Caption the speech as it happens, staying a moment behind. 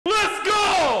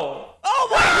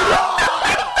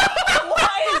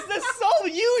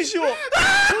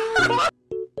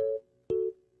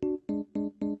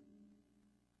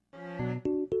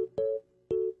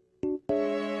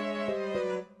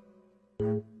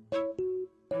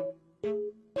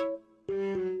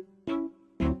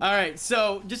All right,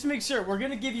 so just to make sure, we're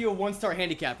gonna give you a 1-star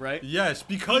handicap, right? Yes,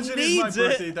 because it is my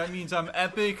birthday, that means I'm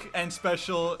epic and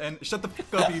special and shut the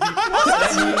fuck up, Evie.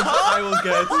 That means I will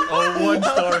get a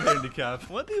 1-star handicap.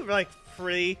 Wouldn't it be like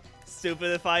pretty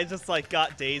stupid if I just like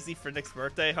got Daisy for Nick's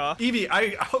birthday, huh? Evie,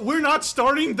 we're not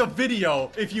starting the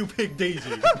video if you pick Daisy.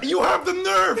 You have the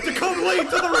nerve to come late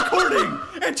to the recording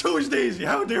and choose Daisy.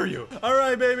 How dare you? All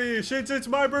right, baby, since it's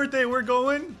my birthday, we're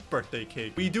going birthday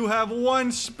cake. We do have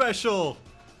one special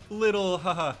little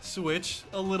switch,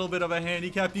 a little bit of a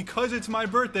handicap. Because it's my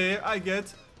birthday, I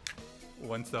get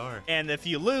 1 star. And if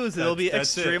you lose, it'll be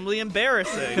extremely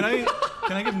embarrassing.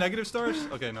 Can I give negative stars?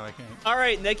 Okay, no, I can't. All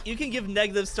right, Nick, you can give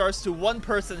negative stars to one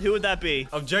person. Who would that be?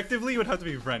 Objectively, it would have to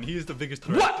be Brent. He is the biggest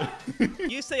threat.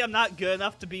 What? You say I'm not good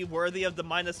enough to be worthy of the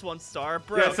 -1 star?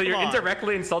 Bro, yeah, so you're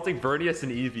indirectly insulting Vernius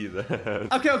and Evie then.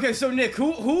 Okay, so Nick,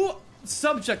 who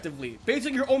subjectively, based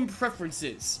on your own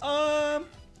preferences?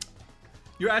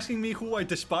 You're asking me who I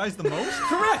despise the most?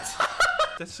 Correct.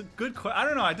 That's a good question. I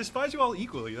don't know. I despise you all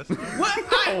equally. That's what?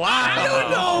 I don't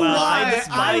know why.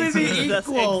 I would be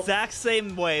equal. the exact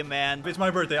same way, man. It's my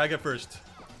birthday. I get first.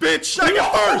 Bitch, I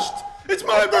get first. It's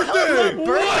my birthday!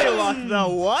 Birthday luck, though.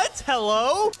 What?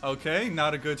 Hello? Okay,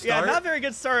 not a good start. Yeah, not very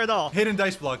good start at all. Hidden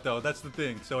dice block, though. That's the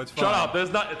thing. So it's fine. Shut up.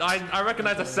 There's not. I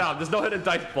recognize the sound. There's no hidden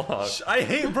dice block. I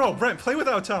hate, bro. Brent, play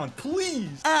without sound, please.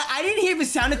 I didn't hear the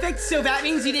sound effect, so that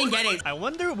means you didn't get it. I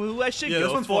wonder who I should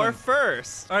go for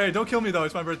first. All right, don't kill me though.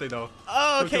 It's my birthday though.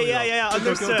 Oh, okay, yeah.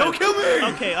 Understood. Don't kill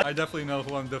me. Okay. I definitely know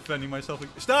who I'm defending myself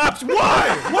against. Stop!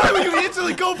 Why? Why would you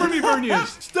instantly go for me,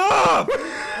 Vernius? Stop!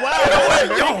 Wow,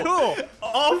 very cool.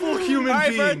 Awful human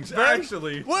beings,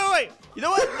 actually. Wait. You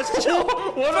know what? Let's chill.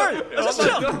 Let's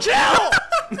just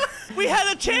chill. We had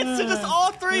a chance to just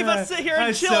all three of us sit here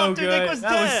and chill after Nick was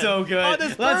dead. That was so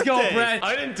good. Let's go, Brent.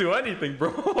 I didn't do anything,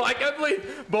 bro. I can't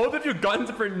believe both of you guns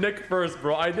for Nick first,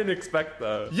 bro. I didn't expect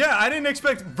that. Yeah, I didn't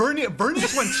expect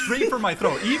Vernius went straight for my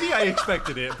throat. Evie, I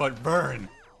expected it, but Vern.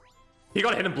 He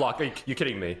got a hidden block. Are you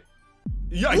kidding me?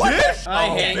 Yeah, I did? I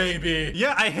hate baby.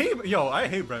 Yeah, I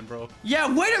hate Brent, bro.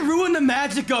 Yeah, way to ruin the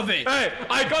magic of it. Hey,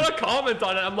 I got a comment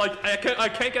on it. I'm like, I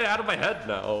can't get it out of my head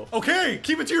now. Okay,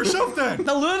 keep it to yourself then.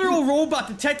 The literal robot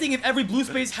detecting if every blue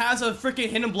space has a freaking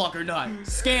hidden block or not.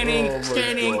 Scanning,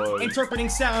 interpreting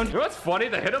sound. You know what's funny?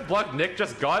 The hidden block Nick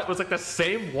just got was like the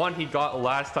same one he got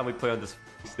last time we played on this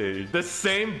stage. The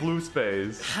same blue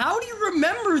space. How do you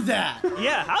remember that?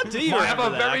 Yeah, how do you I have a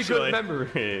very good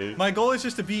memory. My goal is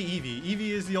just to beat Evie.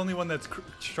 Evie is the only one that's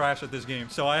trash at this game,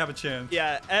 so I have a chance.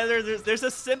 Yeah, and there's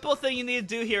a simple thing you need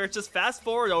to do here. Just fast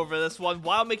forward over this one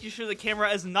while making sure the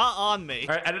camera is not on me.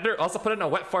 All right, editor, also put in a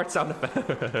wet fart sound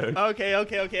effect.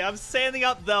 Okay. I'm standing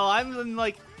up though. I'm in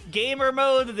like gamer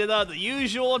mode, the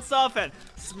usual and stuff, and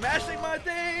smashing my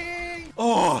thing.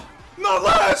 Oh. Not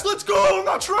last! Let's go! I'm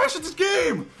not trash at this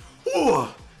game! Ooh,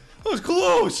 that was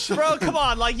close! Bro, come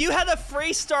on. Like, you had a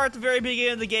free start at the very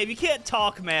beginning of the game. You can't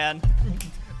talk, man.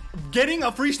 Getting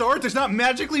a free start does not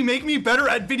magically make me better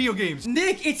at video games.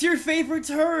 Nick, it's your favorite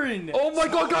turn. Oh my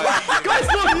god, guys! Guys,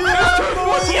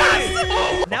 look!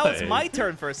 Yes! Now it's my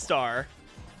turn for a star.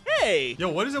 Hey! Yo,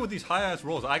 what is it with these high-ass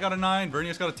rolls? I got a 9,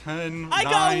 Vernius got a 10, I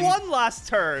got a 1 last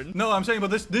turn. No, I'm saying, but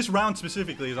this round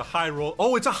specifically is a high roll.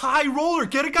 Oh, it's a high roller.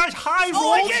 Get it, guys? High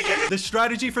roll. I can't get it. The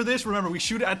strategy for this, remember, we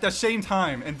shoot it at the same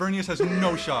time, and Vernius has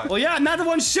no shot. Well, yeah, I'm not the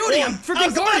one shooting. I'm freaking guarding. I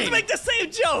was about to make the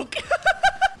same joke.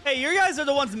 Hey, you guys are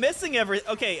the ones missing everything.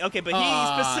 Okay, but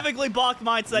he specifically blocked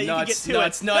mine so that you can get to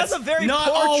it. That's a very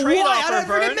poor trade-off for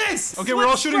Vern. Okay, we're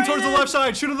all shooting towards the left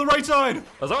side. Shoot to the right side.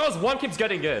 As long as one keeps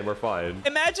getting in, we're fine.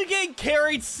 Imagine getting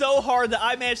carried so hard that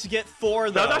I managed to get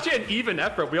 4, though. That's actually an even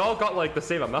effort. We all got, like, the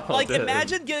same amount. Like,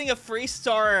 imagine getting a free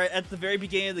star at the very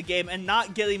beginning of the game and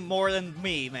not getting more than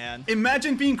me, man.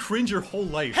 Imagine being cringe your whole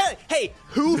life. Hey,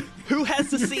 who has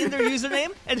the C in their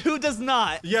username and who does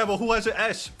not? Yeah, but who has an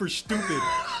S for stupid?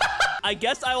 I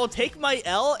guess I will take my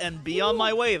L and be on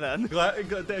my way then.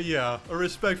 Yeah, a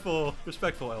respectful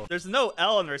L. There's no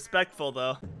L in respectful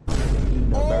though.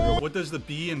 What does the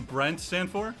B in Brent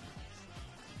stand for?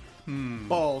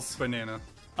 Balls. Banana.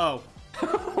 Oh.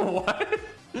 What?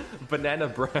 Banana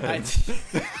bread.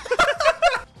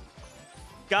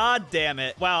 God damn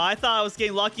it. Wow, I thought I was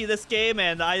getting lucky this game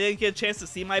and I didn't get a chance to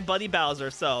see my buddy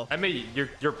Bowser, so. I mean,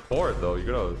 you're poor though.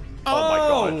 You're gonna. Oh my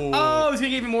god. Oh, he's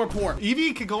gonna get even more poor.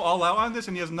 Evie could go all out on this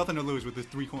and he has nothing to lose with his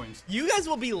 3 coins. You guys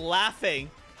will be laughing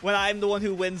when I'm the one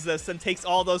who wins this and takes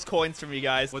all those coins from you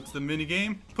guys. What's the mini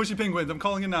game? Pushy Penguins, I'm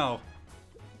calling it now.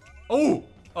 Oh!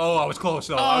 Oh, I was close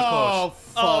though. I was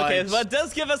close. Oh, okay, but it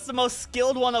does give us the most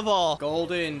skilled one of all.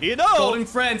 Golden. You know. Golden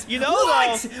friends. You know,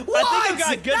 what? Though, I think I've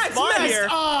got a good spot here.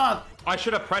 I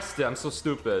should have pressed it. I'm so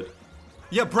stupid.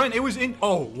 Yeah, Brent, it was in.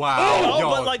 Oh, wow. Oh, yo,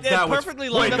 but like that perfectly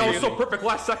lined Wait, up. that was so perfect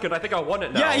last second. I think I won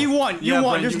it now. Yeah, you won. You Yeah,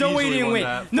 won. Brent, There's you no way you easily didn't won win.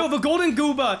 that. No, the Golden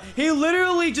Gooba, he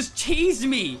literally just teased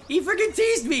me. He freaking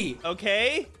teased me.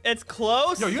 Okay, it's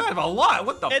close. Yo, you have a lot.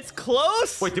 What the? It's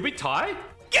close. Wait, did we tie?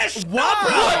 Get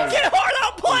Wow. Get hard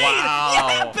outplayed. Wow.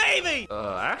 Yeah, baby.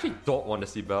 I actually don't want to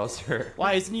see Bowser.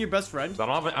 Why, isn't he your best friend? I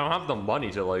don't have the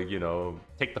money to, like, you know,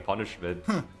 take the punishment.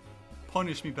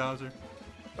 Punish me, Bowser.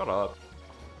 Shut up.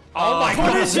 Oh my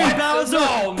god. Punish him, what? Bowser.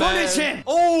 No, man. Punish him.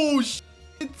 Oh, shit.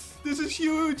 This is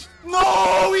huge. No,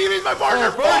 Eevee's my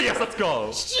partner. Oh, yes, let's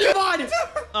go. Come on.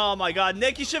 Oh my god,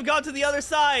 Nick, you should have gone to the other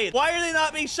side. Why are they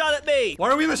not being shot at me? Why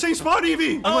are we in the same spot,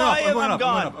 Eevee? I'm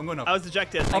gone. I'm going up. I was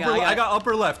ejected. I got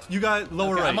upper left. You got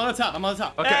lower right. I'm on the top. I'm on the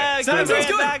top. Okay. Sounds good.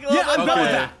 Yeah, I'm glad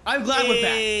with that. I'm glad with that.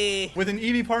 Hey. With an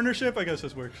Eevee partnership, I guess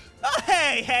this works. Oh,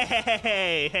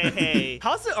 hey.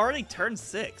 How's it already turned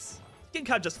 6? Game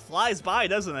kind of just flies by,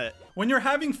 doesn't it? When you're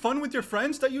having fun with your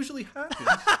friends, that usually happens.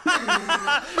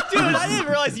 Dude, I didn't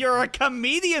realize you're a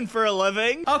comedian for a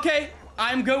living. Okay,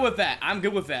 I'm good with that. I'm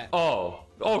good with that. Oh,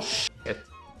 shit.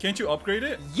 Can't you upgrade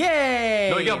it? Yay!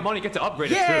 No, you got money, get to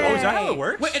upgrade it Yay! too. Oh, is that how it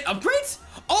works? Wait, it upgrades?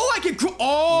 Oh, I can grow.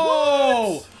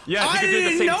 Oh! What? Yeah, you I can do it at the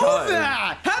didn't same know time.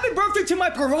 that. Happy birthday to my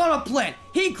piranha plant.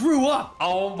 He grew up.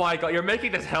 Oh my god, you're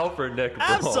making this hell for Nick, bro.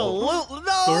 Absolutely.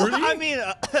 No, 30? I mean,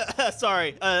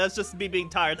 sorry. That's just me being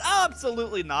tired.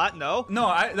 Absolutely not, no. No,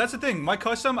 that's the thing. My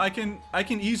custom, I can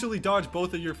easily dodge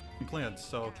both of your plans.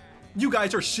 So, you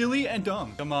guys are silly and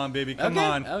dumb. Come on, baby. Come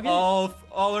on. Okay. All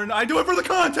or I do it for the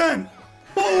content.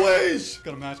 Always.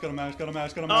 Gotta mash.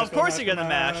 Of course you're gonna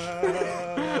mash.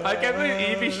 I can't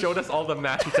believe Eevee showed us all the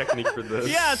mashing technique for this.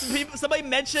 Yeah, somebody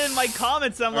mentioned in my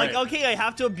comments, and I'm like, Right. okay, I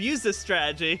have to abuse this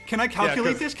strategy. Can I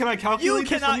calculate this? Can I calculate You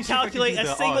this? Let cannot me see if I can calculate do a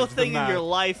the single odds, the thing in your math.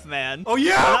 life, man. Oh,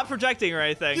 yeah? I'm not projecting or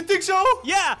anything. You think so?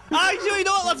 Yeah, actually, you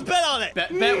know what? Let's bet on it.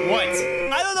 Bet what?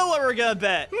 I don't know what we're gonna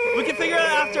bet. We can figure it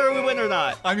out after we win or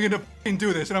not. I'm gonna f***ing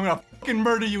do this, and I'm gonna f***ing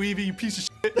murder you, Eevee, you piece of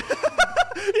shit.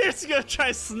 You're just gonna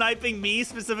try sniping me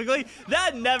specifically?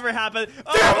 That never happened.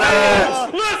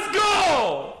 Let's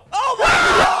go! Oh my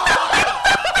god!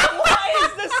 Why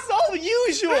is this so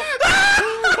usual?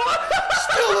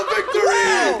 Still a victory!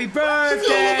 Happy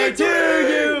birthday to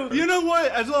you. You know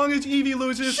what? As long as Eevee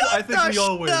loses, I think we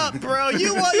all win. Shut up, bro.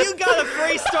 You got a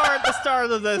free start at the start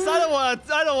of this. I don't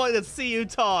want to see you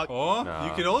talk. Oh, No.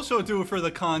 you could also do it for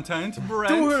the content,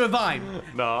 Brent. Do her divine.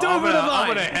 No, Do I'm it for the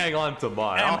gonna vine. hang on to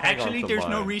mine. I'll hang on Actually, to there's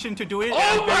no mine. reason to do it.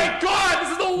 Oh my god,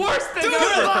 this is the worst thing Do her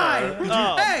ever! divine.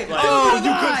 Oh, Hey, do like- her you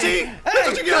divine. could see? Hey, That's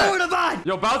what you do get. her divine.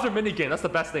 Yo, Bowser minigame, that's the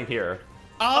best thing here.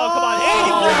 Oh, come on.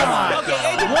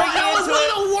 Andy, Well, that was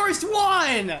the worst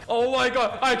one. Oh my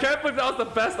god, I can't believe that was the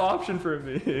best option for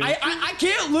me. I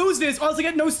can't lose this or else I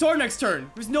get no star next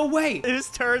turn. There's no way. Whose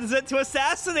turn is it to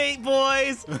assassinate,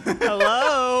 boys?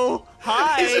 Hello.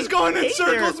 Hi. This is going in Hey there,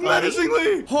 circles buddy.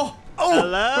 menacingly. Oh,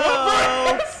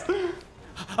 Hello.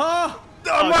 oh,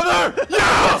 Mother!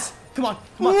 Yes! come on.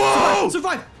 Whoa!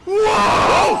 Survive.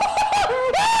 Whoa!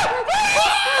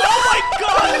 Oh my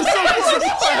god, I'm so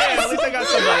close. Hey, at least I got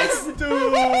somebody.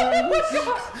 Dude!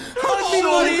 Hug me,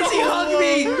 please. He hugged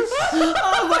me.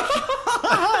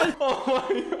 Oh my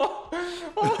god.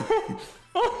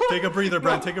 Take a breather,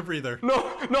 Brent. Take a breather. No,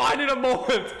 I need a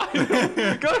moment.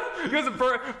 Because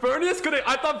Bernius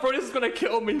I thought Bernius was gonna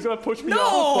kill me. He's gonna push me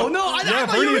off. No, I Yeah,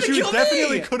 thought you were Bernius, gonna you kill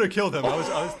definitely me. could have killed him. I was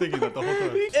thinking that the whole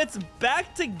time. It's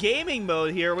back to gaming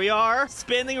mode. Here we are,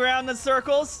 spinning around in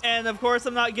circles, and of course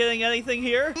I'm not getting anything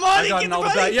here. I Money, got get an the all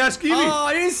money. that. Yes, Kiwi! Oh,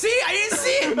 I didn't see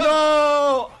it.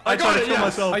 No! I got tried to it, kill yes.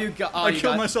 myself. Oh, you got- oh, I you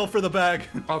killed got- myself for the bag.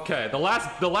 Okay, the last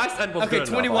end was Okay, good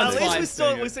 21 Well, enough. at least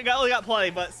Fine. we still only got plenty,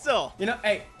 but still. You know,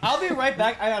 hey, I'll be right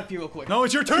back. I gotta pee real quick. No,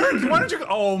 it's your turn. Why don't you?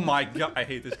 Oh my god, I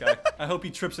hate this guy. I hope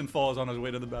he trips and falls on his way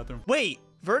to the bathroom. Wait,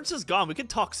 Vern's is gone. We could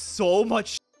talk so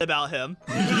much about him.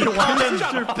 We could call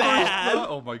him bad.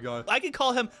 Oh my god. I could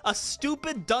call him a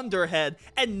stupid dunderhead,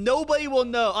 and nobody will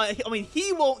know. I mean,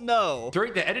 he won't know.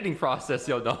 During the editing process,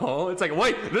 no. It's like,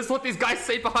 wait, this is what these guys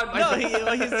say behind my No,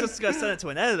 back. he's just gonna send it to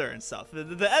an editor and stuff.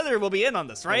 The editor will be in on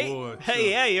this, right? Oh,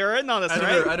 Hey, sure. you're in on this,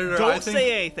 Editor, right? editor, Don't I think-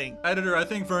 say anything. Editor, I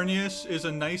think Vernius is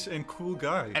a nice and cool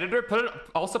guy. Editor,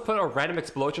 also put a random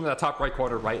explosion in the top right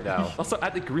corner right now. Also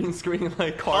add the green screen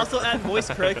like card. Also add voice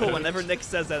critical whenever Nick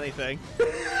says anything.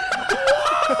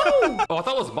 Oh, I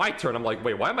thought it was my turn. I'm like,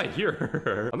 wait, why am I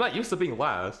here? I'm not used to being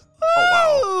last.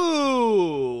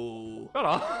 Oh, Ooh. wow. Shut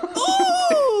up.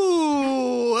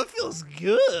 Ooh, it feels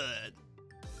good.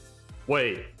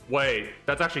 Wait, Wait,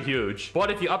 that's actually huge.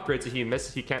 But if he upgrades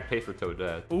it, he can't pay for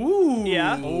Toadette. Ooh.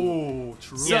 Yeah. Oh,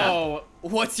 true. So,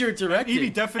 what's your directive?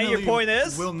 Eevee definitely your point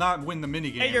is? will not win the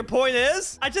minigame. Hey, your point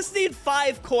is? I just need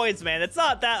 5 coins, man. It's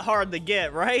not that hard to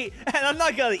get, right? And I'm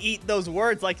not gonna eat those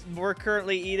words like we're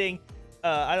currently eating.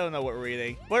 I don't know what we're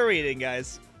eating. What are we eating,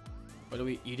 guys? What are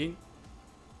we eating?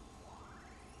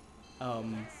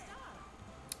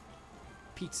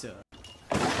 Pizza.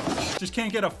 Just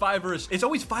can't get a 5 or a... It's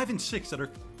always 5 and 6 that are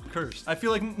cursed. I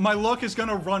feel like my luck is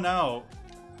gonna run out.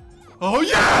 Oh,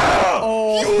 yeah!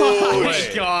 Oh, my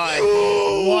God.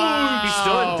 Dude! Wow. He's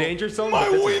still in danger zone. My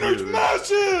wiener's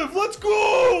massive! Let's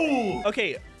go!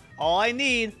 Okay, all I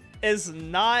need is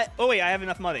not... Oh, wait, I have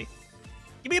enough money.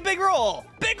 Give me a big roll!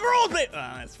 Big roll!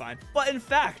 That's fine. But in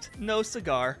fact, no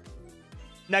cigar.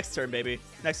 Next turn, baby.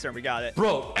 Next turn, we got it.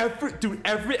 Bro,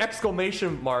 every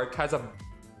exclamation mark has a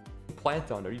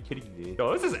plant on. Are you kidding me?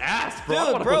 Yo, this is ass,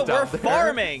 bro. Dude, bro, we're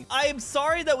farming. I am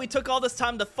sorry that we took all this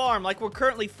time to farm, like we're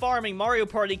currently farming Mario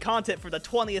Party content for the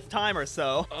 20th time or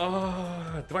so.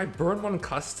 Do I burn one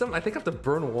custom? I think I have to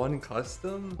burn one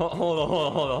custom.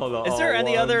 Hold on. Is there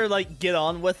any other, like, get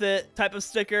on with it type of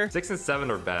sticker? 6 and 7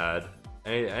 are bad.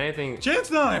 Anything... Chance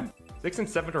time! 6 and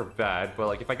 7 are bad, but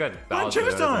like if I get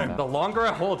Chance time! the longer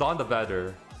I hold on, the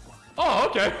better. Oh,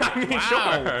 okay. I mean,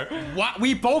 Wow. sure. What?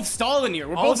 We both stalling here.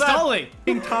 We're All both stalling.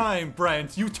 that time,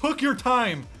 Brent. You took your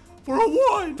time for a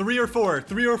 1. 3 or 4.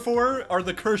 3 or 4 are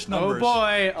the cursed numbers. Oh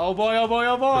boy. Oh boy. Oh boy.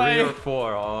 Oh boy. 3 or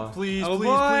 4. Please, Oh please,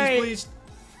 boy. please, please.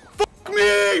 Fuck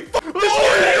me! Fuck me!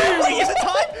 Is it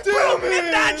time? Damn Bro,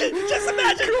 it! just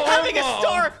imagine having a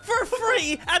star for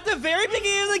free at the very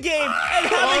beginning of the game and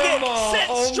having it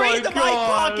sent straight into my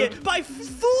pocket by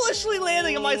foolishly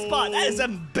landing in my spot. That is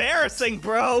embarrassing,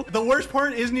 bro. The worst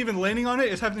part isn't even landing on it,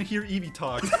 it's having to hear Eevee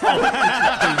talk.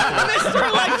 Mr.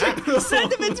 Electric,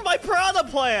 send him into my piranha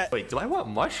plant. Wait, do I want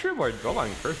mushroom or do I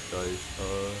want first dice?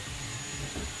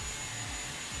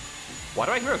 Why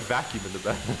do I hear a vacuum in the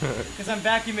back? Because I'm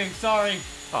vacuuming. Sorry.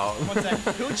 Oh. One sec.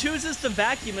 Who chooses to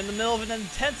vacuum in the middle of an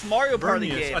intense Mario Party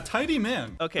Bernie is game? a tidy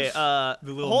man. Okay,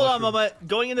 little hold on a mushroom. moment.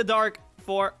 Going in the dark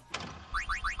for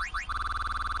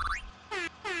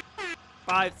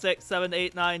 5, 6, 7,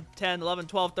 8, 9, 10, 11,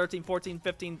 12, 13, 14,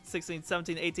 15, 16,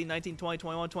 17, 18, 19, 20,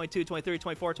 21, 22, 23,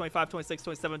 24, 25, 26,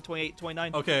 27, 28,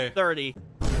 29, Okay. 30.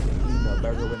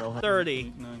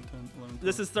 30. 9, 10, 11,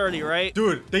 This is 30, right?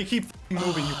 Dude, they keep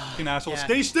moving, you fucking asshole. Yeah.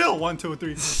 Stay still. 1, 2,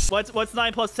 3. What's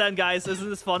 9 plus 10, guys? Isn't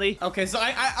this funny? Okay, so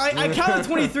I counted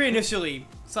 23 initially,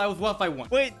 so I was off by 1.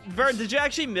 Wait, Vern, did you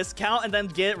actually miscount and then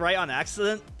get it right on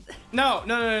accident? No.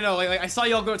 Like I saw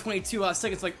y'all go to 22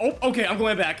 seconds. Like, oh, okay, I'm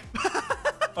going back.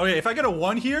 Okay, if I get a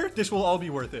 1 here, this will all be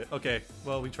worth it. Okay,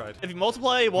 well, we tried. If you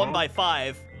multiply 1 by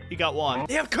 5, you got 1.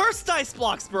 They have cursed dice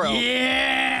blocks, bro.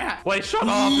 Yeah. Wait, shut up.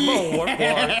 No, warp block.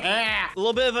 A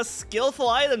little bit of a skillful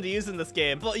item to use in this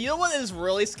game. But you know what is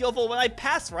really skillful? When I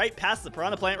pass right past the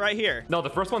piranha plant right here. No, the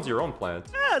first one's your own plant.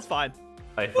 That's fine.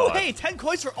 I Oh, thought. hey, 10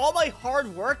 coins for all my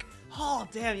hard work. Oh,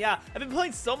 damn, yeah. I've been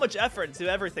putting so much effort into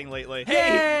everything lately.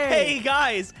 Hey,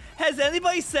 guys. Has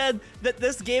anybody said that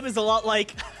this game is a lot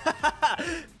like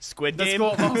Squid The Game?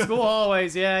 school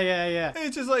hallways. Yeah.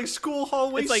 It's just like school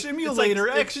hallway It's like- simulator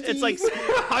it's XD. like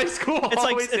High school.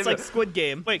 It's like Squid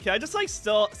Game. Wait, can I just like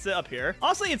still sit up here?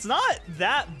 Honestly, it's not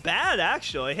that bad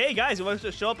actually. Hey guys, you want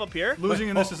to show up here? Losing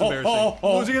in this is embarrassing.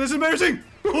 Losing in this is embarrassing.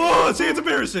 Oh, see, it's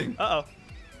embarrassing. Uh-oh.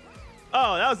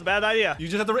 Oh, that was a bad idea. You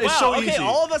just have to. It's so okay, easy.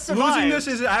 all of us survived. Losing this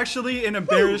is actually an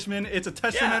embarrassment. It's a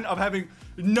testament of having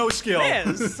no skill.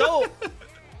 Man, so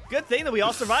good thing that we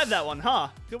all survived that one, huh?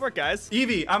 Good work, guys.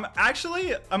 Eevee, I'm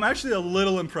actually a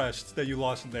little impressed that you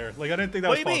lost in there. Like I didn't think that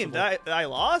What was do you possible. mean? Did I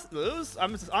lose?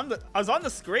 I was on the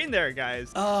screen there,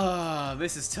 guys.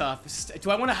 This is tough.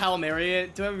 Do I want to Hail Mary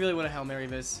it? Do I really want to Hail Mary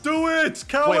this? Do it,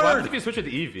 coward! Wait, what if you switch it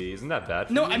to Eevee? Isn't that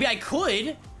bad? No, I mean I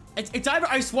could. It's either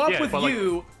I swap Yeah, with but, like-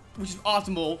 you, which is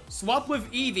optimal, swap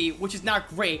with Eevee, which is not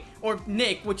great, or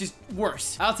Nick, which is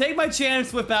worse. I'll take my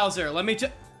chance with Bowser. Let me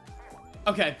just.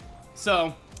 Okay,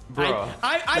 so. Bruh.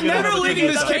 I'm You're gonna never have to leaving take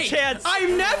this another cake. chance.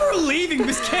 I'm never leaving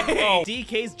this cake. Oh,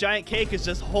 DK's giant cake is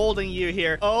just holding you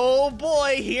here. Oh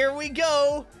boy, here we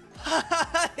go.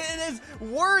 It is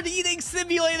word eating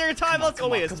simulator time. Let's go.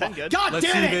 Wait, is 10 good? God Let's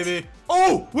damn see, it. baby.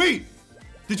 Oh, wait.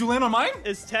 Did you land on mine?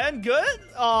 Is 10 good?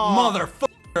 Oh, Motherfucker.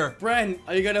 Bren,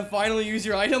 are you gonna finally use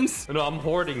your items? No, I'm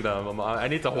hoarding them. I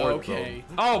need to hoard Okay.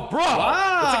 them. Oh, bro!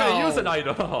 Wow. It's like I use an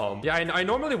item. Yeah, I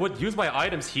normally would use my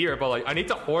items here, but like I need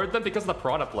to hoard them because of the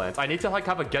piranha plants. I need to like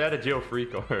have a get out of jail free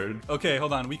card. Okay,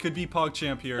 hold on. We could be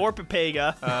PogChamp here. or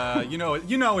Papega. You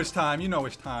know it's time. You know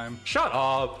it's time. Shut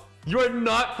up. You are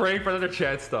not praying for another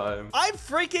chance time. I'm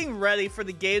freaking ready for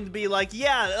the game to be like,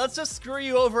 yeah, let's just screw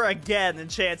you over again in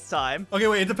chance time. Okay,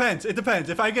 wait, it depends. It depends.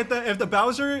 If the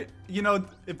Bowser, you know,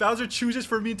 if Bowser chooses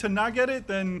for me to not get it,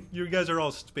 then you guys are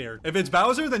all spared. If it's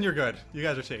Bowser, then you're good. You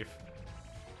guys are safe.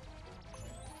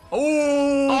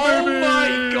 Oh, baby.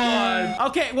 My God.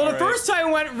 Okay, well, All the right. first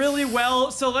time went really well,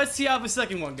 so let's see how the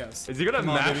second one goes. Is he gonna Come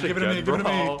on, mash baby, give it to again, me, give it to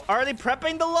me. bro? Already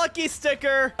prepping the lucky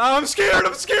sticker. I'm scared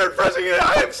pressing it.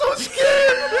 I am so scared.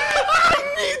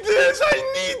 I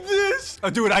need this. Oh,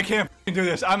 dude, I can't f***ing do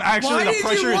this. I'm actually, Why the did you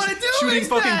pressure is wanna do shooting this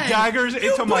fucking then? daggers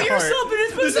into my put heart. yourself in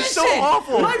this position. This is so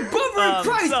awful. My brother in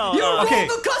Christ, so, you rolled Okay,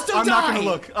 the custom I'm not die. gonna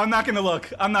look. I'm not gonna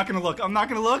look. I'm not gonna look. I'm not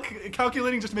gonna look.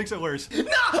 Calculating just makes it worse. No!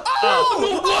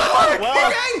 Oh! Well.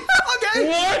 Okay!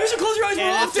 What? You should close your eyes more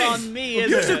And it's often! on me, You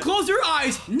isn't should it? close your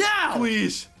eyes now!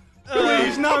 Please.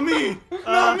 Please, not me.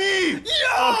 Not me.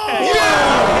 Okay.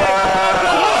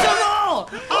 Close them all!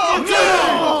 Oh,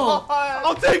 no.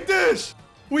 I'll take this.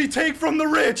 We take from the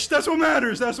rich. That's what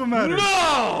matters. That's what matters.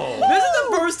 No! This is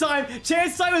the first time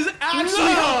Chance Time has actually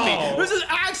No. helped me. This is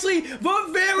actually the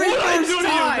very What are you first doing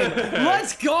time. with this?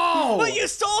 Let's go. But you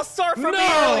stole a star from me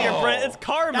No. earlier, Brent. It's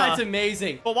karma. That's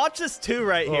amazing. But watch this 2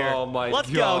 right here. Oh my Let's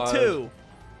God. go 2.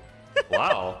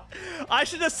 Wow. I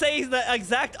should just say the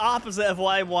exact opposite of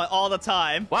what I want all the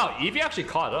time. Wow, Evie actually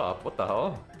caught up. What the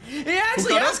hell? He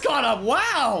actually has caught up.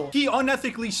 Wow. He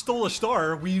unethically stole a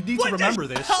star. We need What to the remember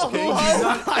this. hell? Okay?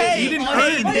 Hey, He didn't hey, earn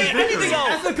hey, his victory. Anything Yo,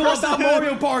 ethical person about who-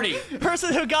 Mario Party.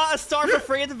 Person who got a star for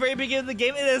free at the very beginning of the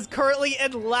game and is currently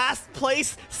in last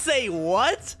place. Say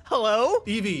what? Hello?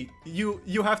 Evie, you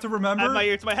have to remember. Add my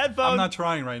ear to my headphone. I'm not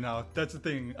trying right now. That's the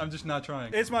thing. I'm just not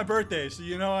trying. It's my birthday, so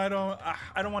you know I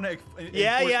don't want to.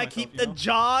 Yeah, keep the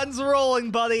Johns rolling,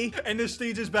 buddy. And this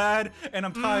stage is bad, and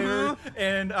I'm tired,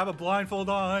 and I have a blindfold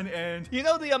on, and You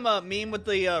know the meme with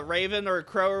the raven or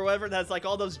crow or whatever that has like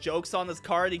all those jokes on this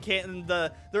card? He can't. And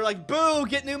they're like, "Boo!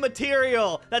 Get new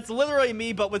material." That's literally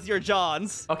me, but with your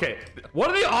Johns. Okay, what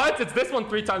are the odds it's this one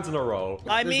 3 times in a row?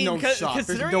 I There's mean, no shot. There's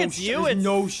considering no it's sh- you, there's it's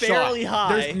no fairly shot.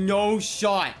 high. There's no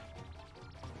shot.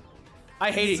 I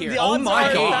hate it here. The Oh odds my are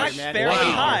in god, fact man. fairly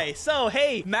Wow. high. So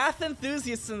hey, math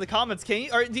enthusiasts in the comments, can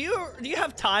you or do you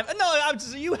have time? No,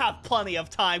 you have plenty of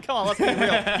time. Come on, let's be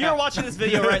real. You're watching this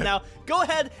video right now. Go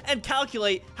ahead and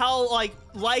calculate how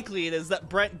likely it is that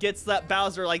Brent gets that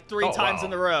Bowser like 3 Oh, times wow.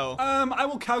 in a row. I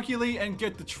will calculate and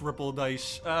get the triple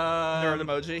dice. Nerd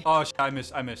emoji. Oh, I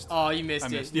missed. Oh, you missed I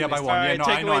it. missed. You Yeah, by missed one. All Yeah, right, no,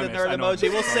 take I know away I the missed. nerd I know I emoji.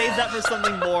 missed. We'll save that for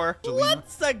something more.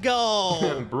 Let's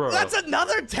go. Bro. That's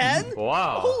another 10?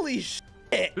 Wow. Holy shit.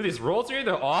 Dude, these rolls are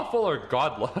either awful or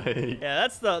godlike. Yeah,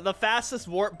 that's the fastest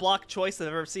warp block choice I've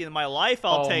ever seen in my life.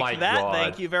 I'll Oh take my that. God.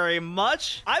 Thank you very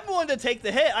much. I'm willing to take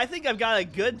the hit. I think I've got a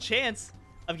good chance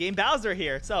of getting Bowser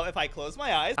here. So if I close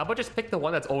my eyes. How about just pick the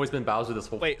one that's always been Bowser this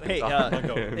whole Wait, hey, time?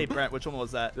 hey, Brent, which one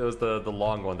was that? It was the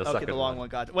long one, the Okay, second the long one.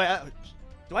 Gotcha. Wait,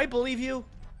 do I believe you?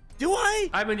 Do I?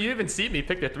 I mean, you even see me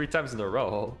pick it 3 times in a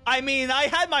row. I mean, I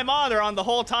had my monitor on the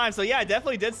whole time, so yeah, I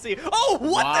definitely did see. Oh,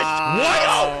 what Wow. the? What?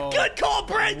 Oh, good call,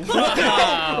 Brent. Let's go.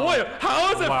 Wow. Wait,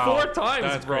 how is it Wow. 4 times,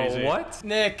 That's bro? crazy. What?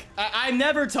 Nick, I'm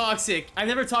never toxic. I'm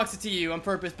never toxic to you on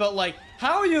purpose, but like,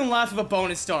 how are you in last with a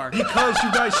bonus star? Because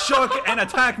you guys shook and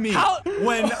attacked me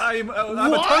when I'm a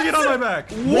What? target on my back.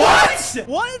 What?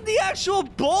 What in the actual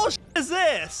bullshit is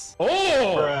this?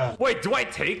 Oh! Wait, do I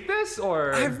take this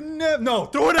or? No,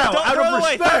 throw it out. Don't Out throw of it away,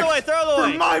 respect. throw it away, throw it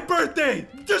away. For my birthday.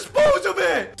 Dispose of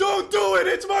it. Don't do it.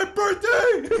 It's my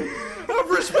birthday. Of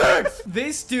respect.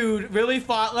 This dude really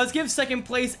fought. Let's give second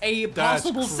place a That's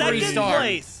possible crazy. 3 Second star.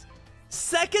 place.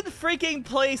 Second freaking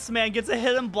place, man, gets a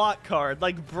hidden block card.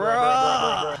 Like,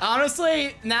 bruh.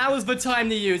 Honestly, now is the time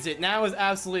to use it. Now is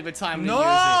absolutely the time to use it.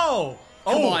 No.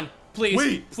 Come on, please,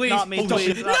 Wait. please. Not me, Don't-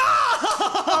 please. No!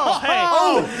 Oh,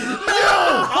 hey.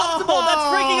 No. Optimal. That's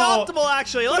freaking optimal,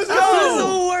 actually. Let's This is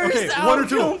go. the worst Okay, 1 or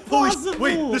 2. outcome Holy possible.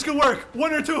 wait, this could work.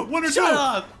 1 or 2. 1 or 2. Shut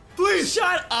up. Please.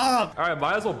 Shut up. All right,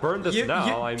 might as well burn this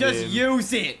now. Just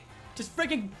use it. Just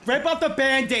freaking rip off the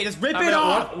band-aid. Just rip I it mean,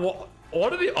 off.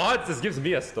 what are the odds this gives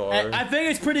me a star? I think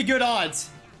it's pretty good odds.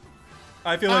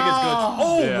 I feel like it's good. Oh.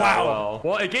 Oh, Yeah, wow.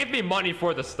 Well, it gave me money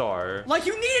for the star. Like,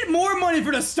 you needed more money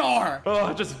for the star.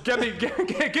 Oh, just give me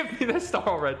the star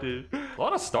already. A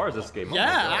lot of stars this game. Oh my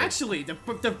Yeah, God. actually, the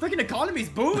freaking economy's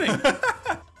booming.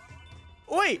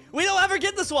 Wait, we don't ever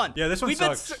get this one. Yeah, this one We've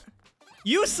been sucks.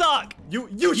 you suck. You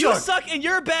You suck. suck and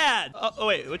you're bad. Oh,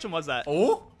 wait, which one was that?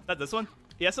 Oh? That this one?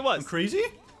 Yes, it was. I'm crazy?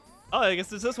 Oh, I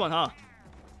guess it's this one, huh?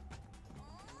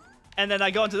 and then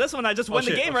I go into this one. I just win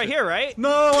the game right here, right?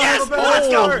 No, Yes! I have a Let's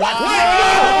go!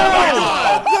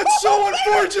 Wow. That's so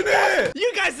unfortunate.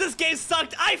 You guys, this game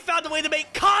sucked. I found a way to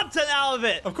make content out of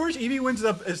it. Of course, Eevee wins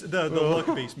the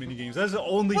luck-based minigames. That's the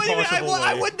only What do you mean? possible way.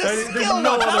 I win the There's skill.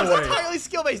 no That other was way. entirely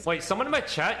skill-based. Wait, someone in my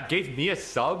chat gave me a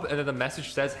sub, and then the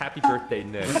message says, "Happy birthday,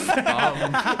 Nick."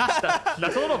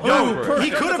 That's a little backwards. He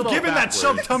could have given that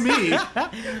sub to me.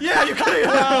 Yeah, you could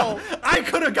have. I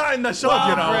could have gotten the sub,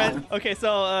 you know. Brent. Okay,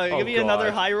 so give me another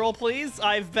God. high roll, please.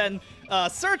 I've been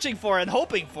searching for and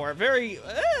hoping for.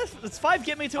 It's 5.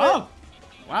 Get me to Oh. it.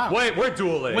 Wow. Wait, we're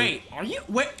dueling. Wait, are you?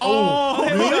 Wait. Oh, Oh, we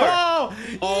no.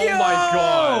 Oh Yo. my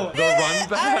God. The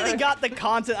run I already back. got the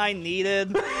content I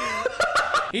needed.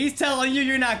 He's telling you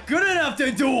you're not good enough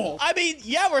to duel. I mean,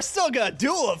 yeah, we're still gonna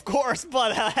duel, of course,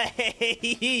 but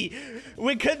hey,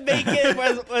 we could make it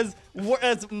as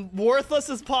worthless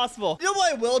as possible. You know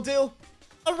what I will do?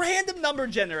 A random number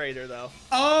generator, though.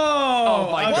 Oh,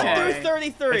 my 1 God. through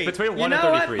 33. It's between You 1 know and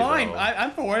what? 33, Fine. though.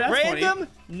 I'm for it. That's Random funny.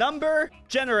 number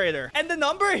generator. And the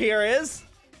number here is...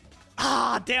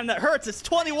 Ah, damn, that hurts. It's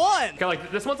 21. Okay,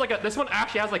 like this one's like this one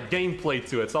actually has like gameplay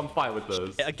to it, so I'm fine with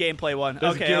those. A gameplay one.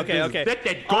 There's Okay, good- okay, there's okay.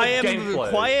 good I am gameplay.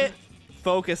 quiet,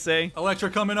 focusing.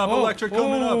 Electric coming up. Oh, Electric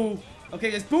coming up. oh.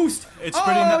 Okay, just boost. It's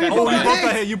pretty. Oh, you both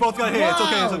got hit. You both got hit. It's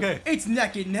okay. It's Wow. okay. It's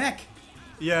neck and neck.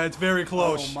 Yeah, it's very Oh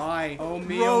close. my. Oh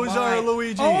me. Rosa oh my. or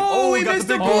Luigi? Oh, we we got the missed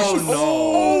big the boost. boost.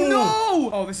 Oh, Oh no.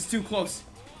 Oh, this is too close.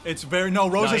 It's very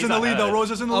Rosa's he's in the not lead though. ahead.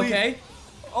 Rosa's in the lead. Okay.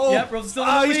 Oh, Yep, Rosa's still in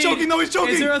the lead. he's choking. No, he's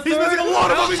choking. Is there a He's third? missing a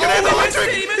lot of them. He's gonna hit the he electric.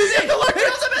 missed it, he missed He's it. hit the electric.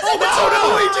 He also missed Oh, it.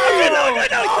 no, Luigi!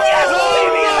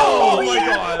 Oh, Oh my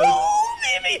God. Oh,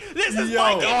 baby, this is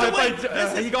my game Oh, to win.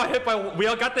 it's like, he got hit by. We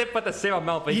all got hit by the same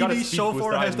amount, but he got a Eevee speed so boost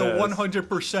far that I has the missed.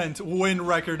 100% win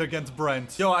record against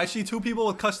Brent. Yo, I see 2 people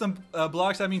with custom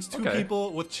blocks. That means 2 Okay.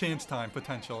 people with chance time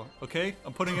potential. Okay,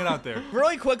 I'm putting it out there.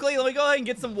 Really quickly, let me go ahead and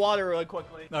get some water really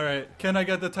quickly. All right, can I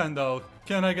get the 10 though?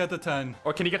 Can I get the 10?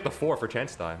 Or can you get the 4 for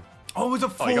chance time? Oh, it was a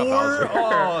 4? you got Bowser.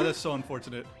 Oh, that's so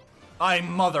unfortunate. I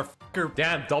motherfucker.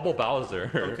 Damn, double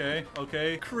Bowser. Okay,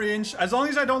 okay. Cringe. As long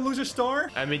as I don't lose a star.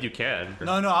 I mean, you can.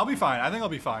 No, I'll be fine. I think I'll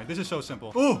be fine. This is so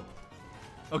simple. Ooh.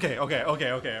 Okay.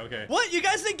 What? You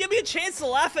guys didn't give me a chance to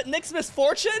laugh at Nick's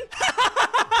misfortune?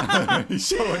 He's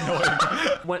so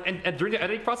annoying. And during the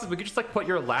editing process, we could just like put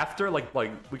your laughter, like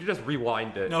we could just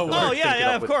rewind it. No, Or oh, sync yeah, it yeah,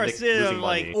 up of with course, Nick yeah, losing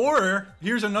like- money. Or,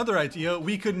 here's another idea.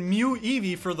 We could mute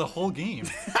Eevee for the whole game.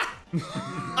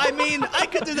 I mean, I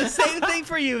could do the same thing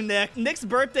for you, Nick. Nick's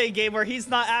birthday game where he's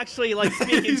not actually like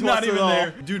speaking He's to not us even at all.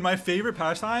 there. Dude, my favorite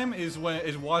pastime is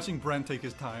watching Brent take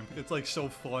his time. It's like so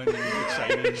fun and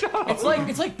exciting.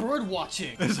 It's like bird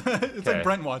watching. It's like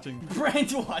Brent watching.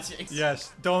 Brand watching.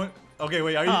 Yes, don't. Okay,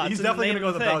 wait, he's it's definitely the gonna go name the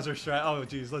of the thing. Bowser strat. Oh,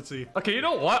 jeez, let's see. Okay, you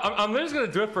know what? I'm just gonna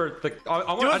do it for the. I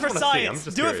Do just it for wanna science. See. I'm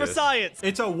just Do it for curious. science.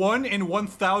 It's a 1 in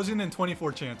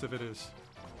 1,024 chance if it is.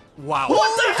 Wow.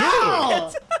 What the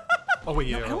hell? Oh, wait,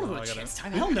 yeah. I don't hold on, know I what gotta- chance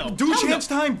time. Hell no. Do Hell chance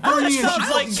no. time, I don't Bernie. and sounds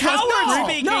Chico. like coward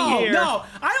speaking no, here. No,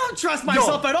 I don't trust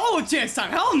myself at all with chance time.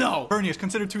 Hell no. Bernius,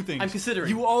 consider 2 things. I'm considering.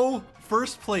 You owe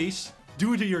first place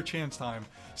due to your chance time.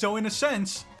 So in a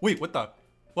sense, wait, what the?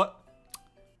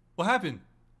 What happened?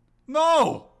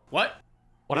 No! What?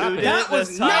 What happened? That was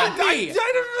this not time. me.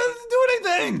 I didn't do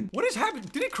anything. What is happening?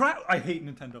 Did it crash? I hate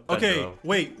Nintendo. Okay, Nintendo.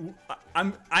 wait.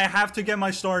 I have to get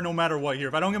my star no matter what here.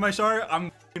 If I don't get my star, I'm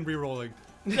f***ing re-rolling.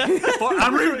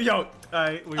 I'm re-rolling. Yo,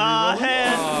 we re-rolling.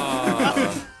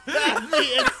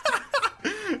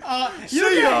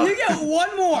 You get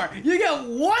one more. You get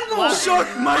one more. Suck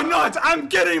my nuts! I'm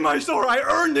getting my star. I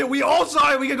earned it. We all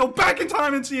saw it. We can go back in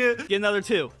time and see it. Get another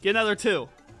 2. Get another 2.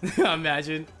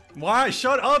 Imagine. Why?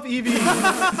 Shut up, Eevee.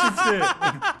 That's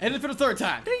it. Hit it for the 3rd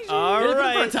time. All Hit it for the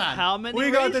right. 3rd time. How many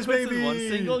We got rage this, quits baby. in one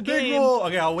single Big game? roll.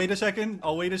 Okay, I'll wait a second.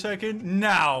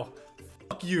 Now.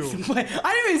 Fuck you. Wait,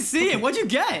 I didn't even see it. What'd you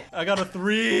get? I got a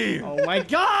 3. Oh my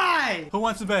god. Who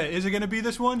wants to bet? Is it gonna be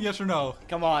this one? Yes or no?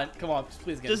 Come on.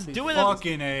 Please get Just please. do it.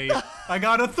 Fucking A. I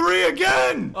got a 3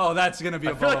 again. Oh, that's gonna be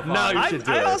a feel like bubble now five. you I should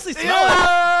do I it. honestly smell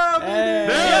it. Hey.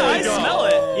 Yeah, I we go. smell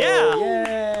it. Yeah.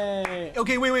 Yay.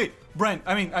 Okay, wait. Brent,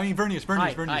 I mean, Vernius.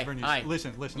 Aye.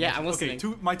 Listen. Yeah, I'm Okay,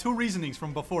 listening. my 2 reasonings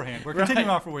from beforehand. We're continuing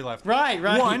off where we left. Right.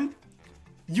 1,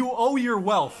 you owe your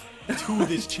wealth to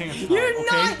this chance time, You're okay?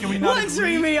 not Can we not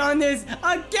lecturing agree? me on this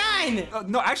again.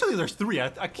 No, actually, there's 3. I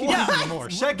can't Yeah. give you more.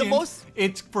 Second, most-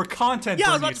 it's for content.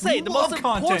 Yeah, I was Bernius. about to say, We the love most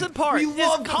content. important part we is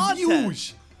love content. the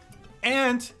views.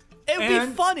 And It would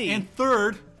be funny. And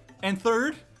third,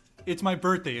 It's my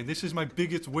birthday, and this is my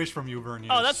biggest wish from you, Vernius.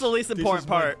 Oh, that's the least important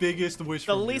part. My biggest wish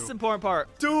The from you. least important part.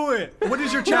 Do it. What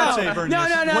does your chat say, Vernius? No.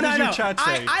 What does your chat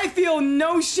say? I feel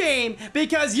no shame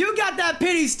because you got that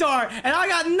pity star and I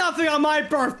got nothing on my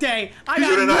birthday. I got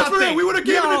didn't ask for nothing. it. We would've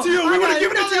given it to you. We would've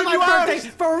given it to you if on you my birthday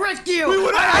asked. for rescue. We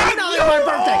would've I got nothing on my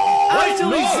birthday.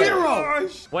 Actually, no. zero.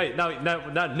 Wait, now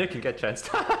Nick can get chance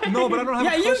time. No, but I don't have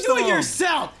Yeah, a you custom. do it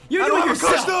yourself. You I do don't it have a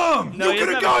yourself. custom. No, you he could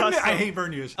have doesn't have a gotten it. I custom. hate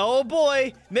Vernius. Oh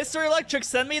boy, Mr. Electric,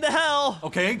 send me to hell.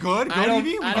 Okay, good. Good, I don't,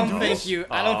 Evie. We I can don't do think this. you.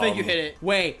 I don't think you hit it.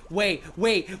 Wait.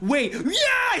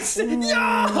 Yes!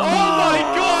 Yeah! Oh my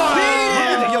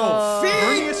god! Yo, Feed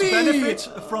Vernius me! benefits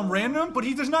from random, but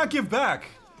he does not give back.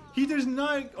 He does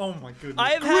not. Oh my goodness. I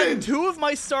have had 2 of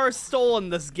my stars stolen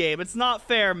this game. It's not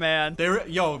fair, man.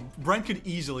 Yo, Brent could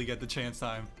easily get the chance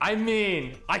time. I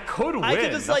mean, I could win. I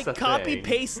could just that's like the copy thing.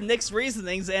 paste Nick's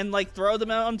reasonings and like throw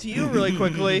them out onto you really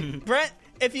quickly. Brent,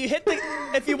 if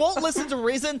you won't listen to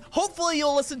reason, hopefully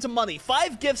you'll listen to money.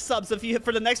 5 gift subs if you hit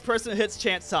for the next person who hits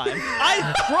chance time.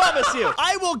 I promise you,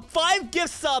 I will 5 gift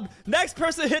sub next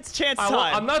person who hits chance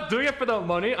time. I'm not doing it for the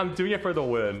money. I'm doing it for the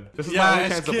win. This is my Yes, only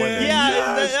chance of kid. winning. Yeah,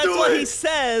 Yes, that's do what it. he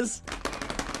says.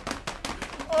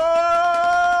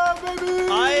 Oh,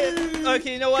 baby.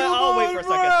 Okay, you know what? Come I'll wait on, for a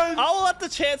second. Brent. I'll let the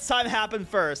chance time happen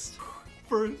first.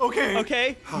 Okay.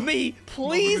 Okay? Me,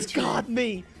 please, God,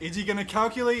 me. Is he gonna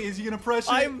calculate? Is he gonna press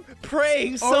it? I'm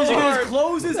praying so Oh, he's gonna hard.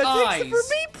 close his That eyes.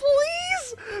 takes it for me,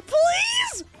 please,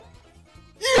 please.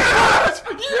 Yes!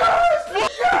 Yes!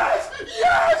 Yes!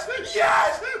 Yes!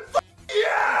 Yes!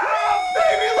 Yeah!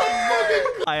 Baby, let's fucking.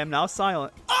 I am now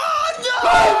silent. Oh no!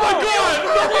 Oh my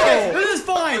God! This is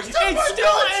fine. It's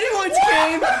still anyone's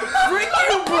game. Frick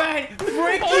you, Brent.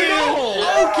 Frick you. no.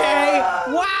 Okay.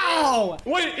 Wow.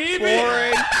 Wait, Evie!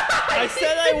 Boring. I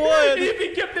said I would.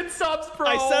 Evie gifted subs, bro.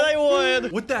 I said I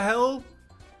would. What the hell?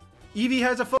 Evie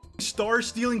has a fucking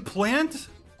star-stealing plant?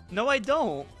 No, I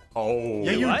don't. Oh.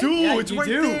 Yeah, you what? do. Yeah, it's you right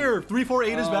do. there. 3, 4,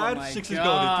 8 is Oh bad. my 6 is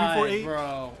God, goaded. 3, 4, 8.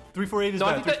 bro. 3, 4, 8 is No,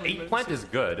 I bad. think 3, the 4, 8 plant is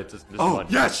good. It's just Oh, one.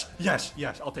 yes!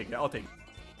 I'll take it.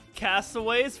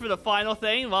 Castaways for the final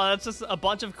thing? Well, that's just a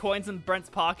bunch of coins in Brent's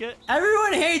pocket.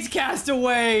 Everyone hates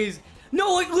castaways.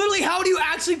 No, like literally, how do you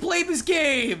actually play this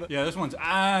game? Yeah, this one's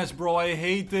ass, bro. I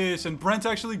hate this. And Brent's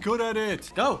actually good at it.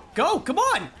 Go, come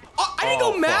on. Oh, I didn't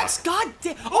Oh, go max. fuck. God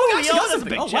damn. Oh, Yo, I actually got that's a something.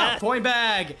 big Oh, wow. chest. Coin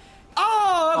bag.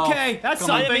 Oh, okay. Oh, That's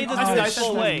come on. I something. didn't mean That's to do nice. this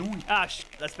full way. annoying. Ash,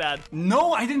 that's bad.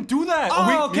 No, I didn't do that. Oh,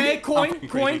 wait, okay. maybe- Coin. I'm fucking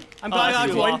Coin. crazy. I'm glad I got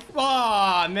that's a you coin. off.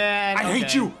 Oh, man. I hate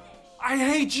Okay. you. I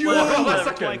hate you. Whatever, Wait a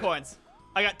second. 20 coins.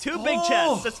 I got 2 big Oh.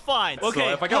 chests. That's fine.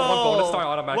 Okay. if I got one bonus star, I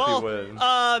automatically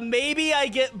well, win. Maybe I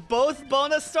get both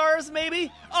bonus stars. Maybe.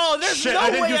 Oh, there's Shit, no I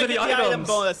didn't way use I any get the item items.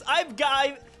 bonus. I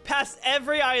passed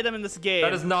every item in this game.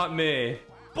 That is not me.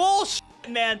 bullshit,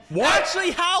 man. What?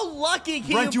 Actually, how lucky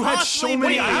can Brent, you you had possibly so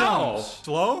many be? Ow. items.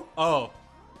 Slow? Oh.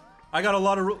 I got a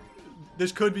lot of...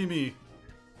 This could be me.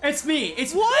 It's me.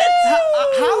 It's What?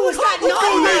 How was that Let's not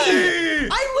go, me? Nikki!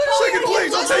 I Second literally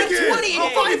place, I'll less take than it. 20 in I'll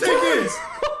 5 take it. turns.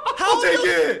 How I'll take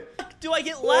the it! fuck do I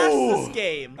get last Ooh. this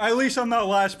game? At least I'm not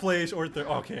last place or third.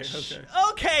 Okay, okay.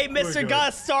 Okay, Mr. good. Got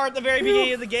a star at the very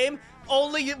beginning of the game.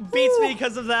 Only beats me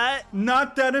because of that.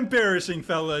 Not that embarrassing,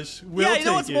 fellas. We'll Yeah, you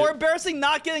know take what's it. more embarrassing?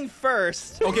 Not getting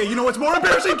first. Okay, you know what's more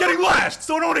embarrassing? Getting last.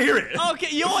 So I don't want to hear it. Okay,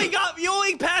 you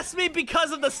only passed me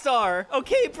because of the star.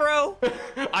 Okay, bro.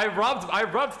 I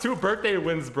robbed 2 birthday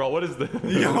wins, bro. What is this?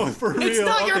 Yo, for real. It's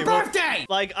not your Okay, well, birthday.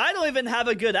 Like, I don't even have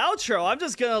a good outro. I'm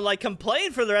just gonna, like,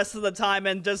 complain for the rest of the time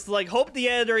and just, like, hope the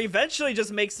editor eventually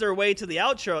just makes their way to the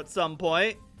outro at some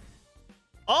point.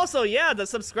 Also, yeah, the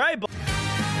subscribe button.